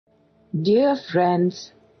Dear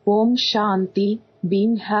friends, Om Shanti,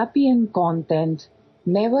 being happy and content.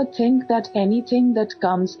 Never think that anything that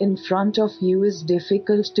comes in front of you is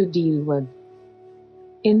difficult to deal with.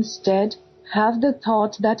 Instead, have the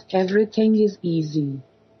thought that everything is easy.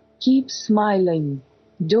 Keep smiling.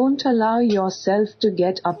 Don't allow yourself to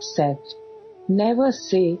get upset. Never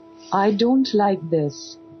say, I don't like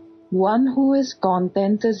this. One who is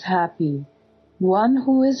content is happy. One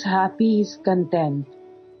who is happy is content.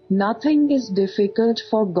 Nothing is difficult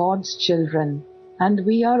for God's children, and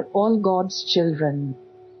we are all God's children.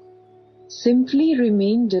 Simply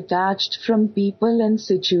remain detached from people and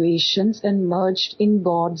situations and merged in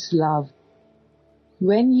God's love.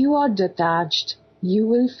 When you are detached, you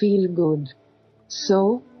will feel good.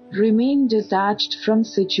 So, remain detached from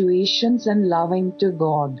situations and loving to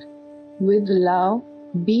God. With love,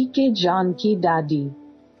 B.K. Janki Daddy.